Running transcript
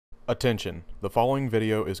Attention, the following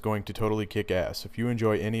video is going to totally kick ass. If you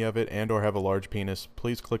enjoy any of it and or have a large penis,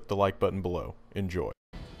 please click the like button below. Enjoy.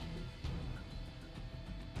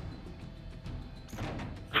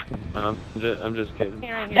 I'm just kidding.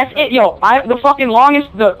 That's it, yo. The fucking longest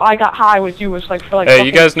I got high with you was like for like. Hey,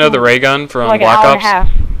 you guys know the ray gun from like Black an hour Ops? and a half.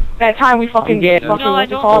 That time we fucking get fucking No, I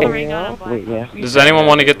don't know the ray gun. Wait, yeah. Does anyone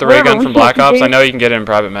want to get the ray gun from Black Ops? I know you can get it in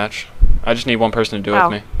private match. I just need one person to do it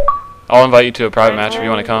with me. I'll invite you to a private match if you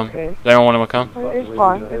want to come. Okay. Does anyone want to come? It's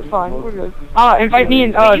fine. It's fine. We're good. Invite me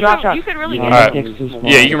and drop shots. You could really get Alright.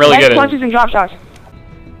 Yeah, you can really get punches it. and drop shots.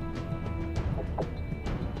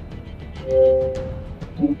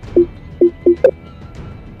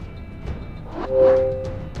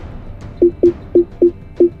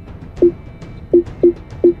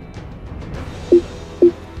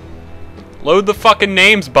 Load the fucking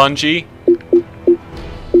names, Bungie.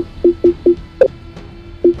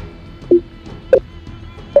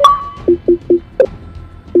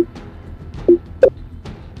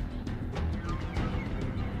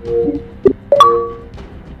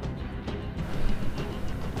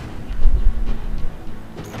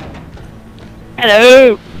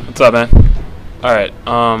 Hello. What's up, man? Alright,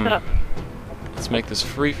 What's up? let's make this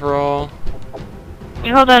free-for-all. Wait,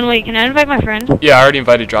 hold on, wait, can I invite my friend? Yeah, I already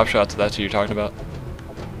invited Drop Shots, so that's who you're talking about.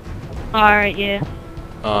 Alright, yeah.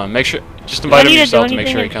 Make sure, just invite him yourself to make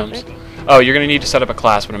sure he anything comes. specific? Oh, you're gonna need to set up a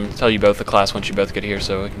class, but I'm gonna tell you both the class once you both get here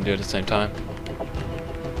so we can do it at the same time.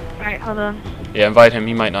 Alright, hold on. Yeah, invite him,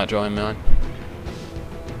 he might not join, man.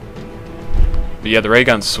 But yeah, the ray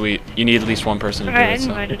gun's sweet. You need at least one person to do Alright, I it, so.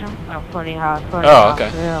 invited him. Oh, funny how. Oh, okay.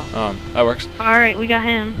 Yeah. That works. Alright, we got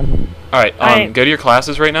him. Alright, Alright. go to your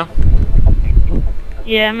classes right now.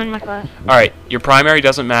 Yeah, I'm in my class. Alright, your primary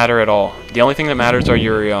doesn't matter at all. The only thing that matters are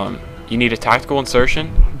your, you need a tactical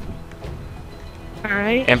insertion.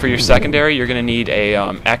 Alright. And for your secondary, you're gonna need a,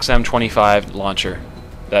 XM25 launcher.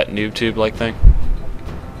 That noob tube-like thing.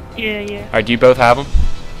 Yeah, yeah. Alright, do you both have them?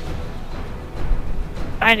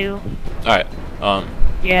 I do. Alright,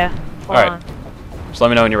 Yeah. Hold Alright. on. just let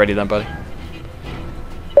me know when you're ready then, buddy.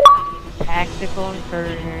 Tactical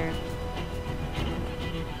inversion.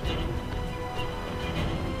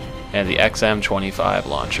 And the XM25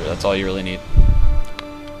 launcher, that's all you really need.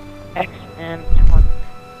 XM20.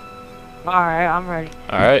 Alright, I'm ready.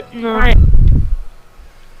 Alright. No.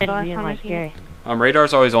 Be in my scary.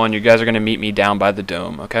 Radar's always on. You guys are gonna meet me down by the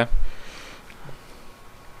dome, okay?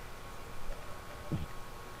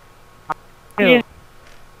 Yeah.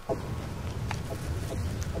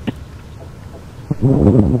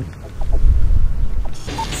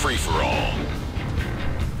 Free for all.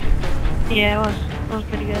 Yeah, it was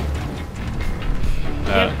pretty good.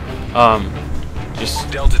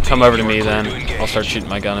 Just Delta team, come over to you are me clear then. to engage. I'll start shooting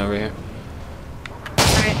my gun over here.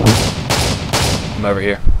 Alright. I'm over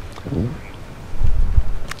here.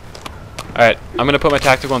 Alright, I'm gonna put my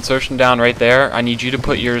tactical insertion down right there. I need you to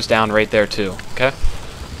put yours down right there too, okay?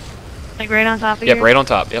 Like right on top of Yep, you? right on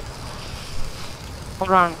top, yep.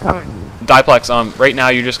 Hold on, coming. Diplex, right now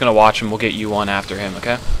you're just gonna watch him, we'll get you one after him,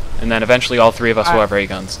 okay? And then eventually all three of us will have ray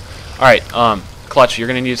guns. Alright, Clutch, you're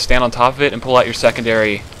gonna need to stand on top of it and pull out your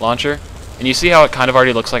secondary launcher. And you see how it kind of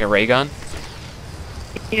already looks like a ray gun?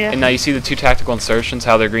 Yeah. And now you see the two tactical insertions,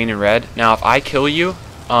 how they're green and red. Now if I kill you,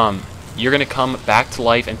 you're gonna come back to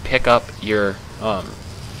life and pick up your gun,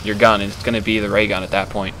 and it's gonna be the ray gun at that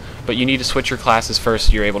point. But you need to switch your classes first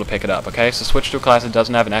so you're able to pick it up, okay? So switch to a class that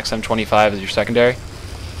doesn't have an XM25 as your secondary.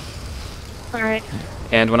 Alright.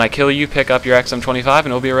 And when I kill you, pick up your XM25 and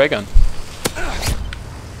it'll be a ray gun.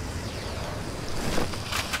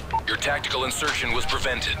 Your tactical insertion was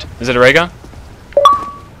prevented. Is it a ray gun?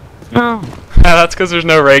 No. That's because there's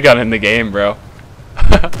no ray gun in the game, bro.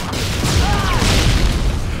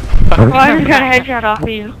 Well, I just got a headshot off of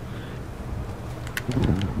you.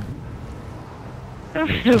 So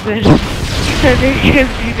stupid.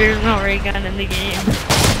 Because there's no ray gun in the game.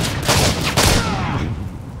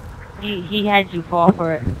 He had you fall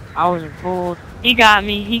for it. I wasn't fooled. He got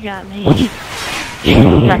me, he got me.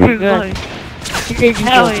 That's We're good. close. He made you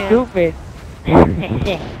Hell so yeah. stupid.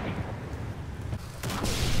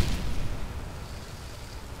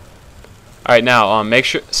 Alright, now, make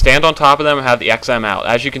sure, stand on top of them and have the XM out.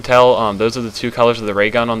 As you can tell, those are the two colors of the ray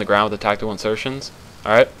gun on the ground with the tactical insertions.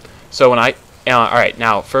 Alright, so when alright,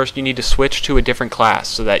 now, first you need to switch to a different class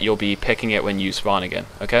so that you'll be picking it when you spawn again,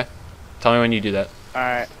 okay? Tell me when you do that.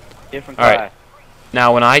 Alright, different class. Alright,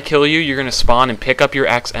 now when I kill you, you're going to spawn and pick up your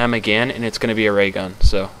XM again, and it's going to be a ray gun,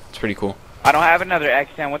 so it's pretty cool. I don't have another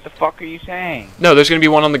XM. What the fuck are you saying? No, there's going to be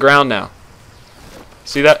one on the ground now.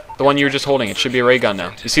 See that? The one you were just holding. It should be a ray gun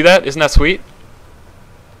now. You see that? Isn't that sweet?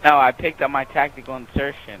 No, I picked up my tactical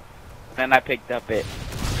insertion. Then I picked up it.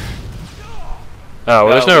 Oh, well,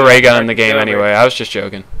 there's no we ray gun got in the game over. anyway. I was just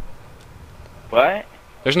joking. What?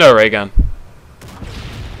 There's no ray gun.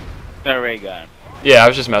 No ray gun. Yeah, I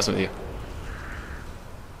was just messing with you.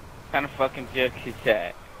 What kind of fucking joke is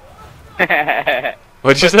that?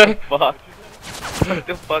 What'd you say? Fuck. What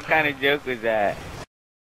the fuck kind of joke was that?